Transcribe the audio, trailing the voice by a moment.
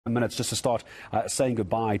Minutes just to start saying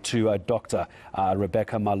goodbye to Dr.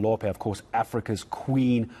 Rebecca Malope, of course, Africa's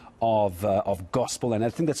queen of gospel, and I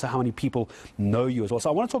think that's how many people know you as well. So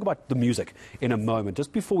I want to talk about the music in a moment.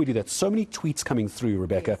 Just before we do that, so many tweets coming through,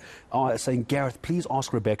 Rebecca, saying, Gareth, please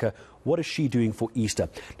ask Rebecca, what is she doing for Easter?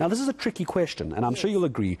 Now, this is a tricky question, and I'm sure you'll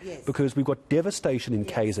agree, because we've got devastation in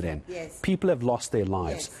KZN. People have lost their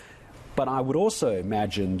lives. But I would also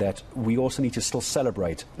imagine that we also need to still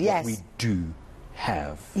celebrate what we do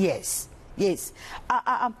have.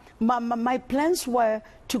 My plans were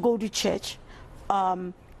to go to church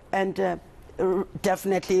and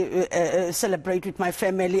definitely celebrate with my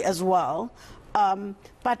family as well.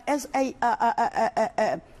 But as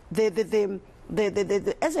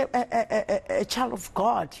as a child of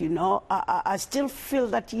God, you know, I still feel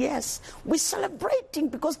that, yes, we're celebrating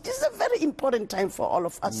because this is a very important time for all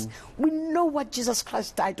of us. We know what Jesus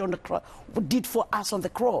Christ died on the cross, did for us on the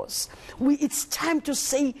cross. It's time to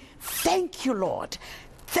say, thank you, Lord.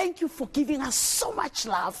 Thank you for giving us so much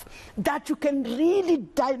love that you can really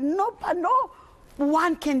die. No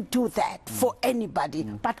one can do that for anybody,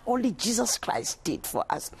 but only Jesus Christ did for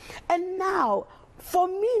us. And now, for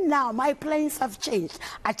me now, my plans have changed.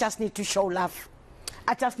 I just need to show love.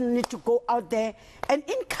 I just need to go out there and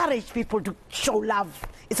encourage people to show love.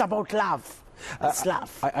 It's about love. It's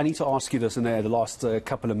love. I need to ask you this in the last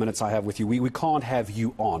couple of minutes I have with you. We can't have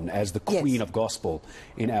you on as the queen of gospel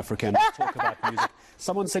in Africa and talk about music.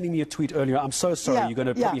 Someone sending me a tweet earlier, I'm so sorry, you're going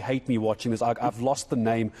to probably hate me watching this. I've lost the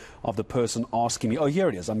name of the person asking me. Oh, here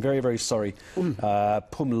it is. I'm very, very sorry.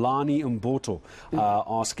 Pumlani Mboto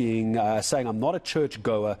asking, saying, I'm not a church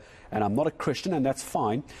goer and I'm not a Christian, and that's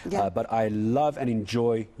fine, but I love and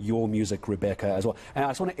enjoy your music, Rebecca, as well. And I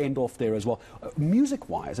just want to end off there as well.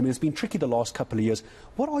 Music-wise, I mean, it's been tricky the last couple of years.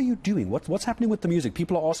 What are you doing? What's happening with the music?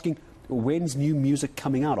 People are asking, when's new music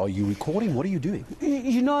coming out? Are you recording? What are you doing?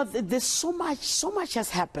 You know, there's so much has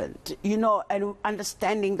happened, you know, and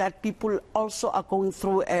understanding that people also are going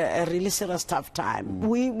through a really serious tough time.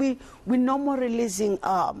 We're no more releasing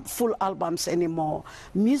full albums anymore.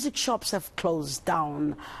 Music shops have closed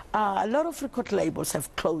down. A lot of record labels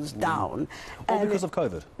have closed down. All because of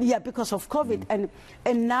COVID? Yeah, because of COVID.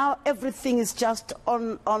 And now everything is just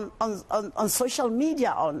on social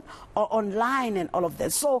media, online and all of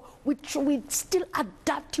that. So we're still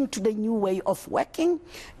adapting to the new way of working.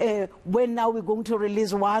 When now we're going to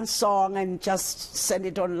release one song and just send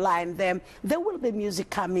it online, then there will be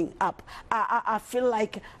music coming up. I feel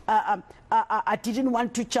like I didn't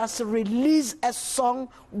want to just release a song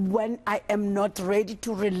when I am not ready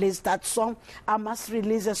to release that song. I must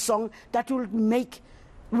release a song that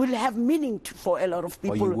will have meaning for a lot of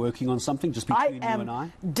people. Are you working on something just between you and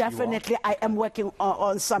I? Definitely, I am working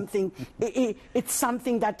on something. It's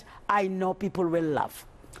something that I know people will love.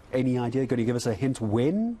 Any idea? Going to give us a hint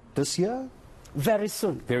when this year? Very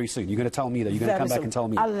soon. Very soon. You're going to tell me that. You're going to come back and tell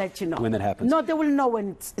me. I'll let you know when that happens. No, they will know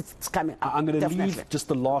when it's coming up. I'm going to leave just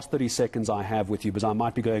the last 30 seconds I have with you because I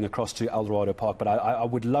might be going across to El Dorado Park, but I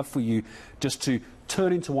would love for you just to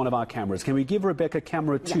turn into one of our cameras. Can we give Rebecca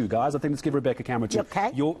camera 2, guys? I think let's give Rebecca camera 2.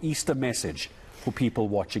 Okay. Your Easter message for people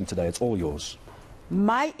watching today. It's all yours.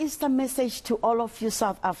 My Easter message to all of you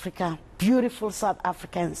South Africa, beautiful South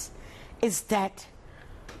Africans, is that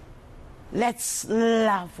let's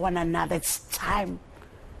love one another. It's time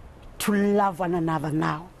to love one another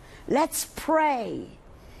now. Let's pray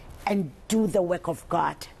and do the work of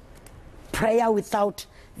God. Prayer without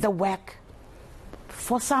the work.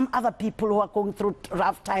 For some other people who are going through a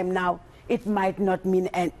rough time now, it might not mean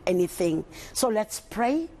anything. So let's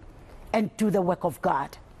pray and do the work of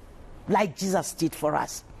God like Jesus did for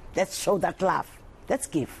us. Let's show that love. Let's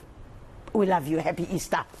give. We love you. Happy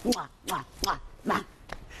Easter. Mwah, mwah, mwah, mwah.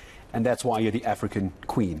 And that's why you're the African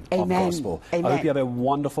queen of gospel. Amen. I hope you have a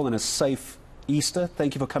wonderful and a safe Easter.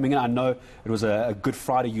 Thank you for coming in. I know it was a Good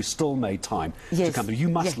Friday. You still made time to come. You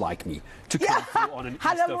must like me to come through on an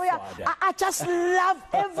Easter Friday. I just love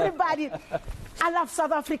everybody. I love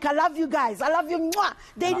South Africa. I love you guys. I love you. Mwah.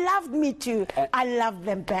 They loved me too. I love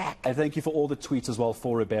them back. And thank you for all the tweets as well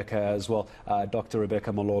for Rebecca as well. Dr.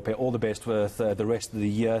 Rebecca Malope, all the best with the rest of the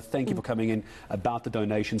year. Thank you for coming in about the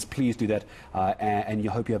donations. Please do that. And you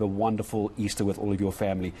hope you have a wonderful Easter with all of your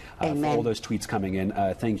family. For all those tweets coming in,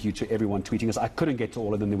 thank you to everyone tweeting us. I couldn't get to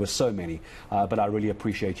all of them. There were so many. But I really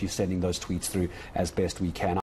appreciate you sending those tweets through as best we can.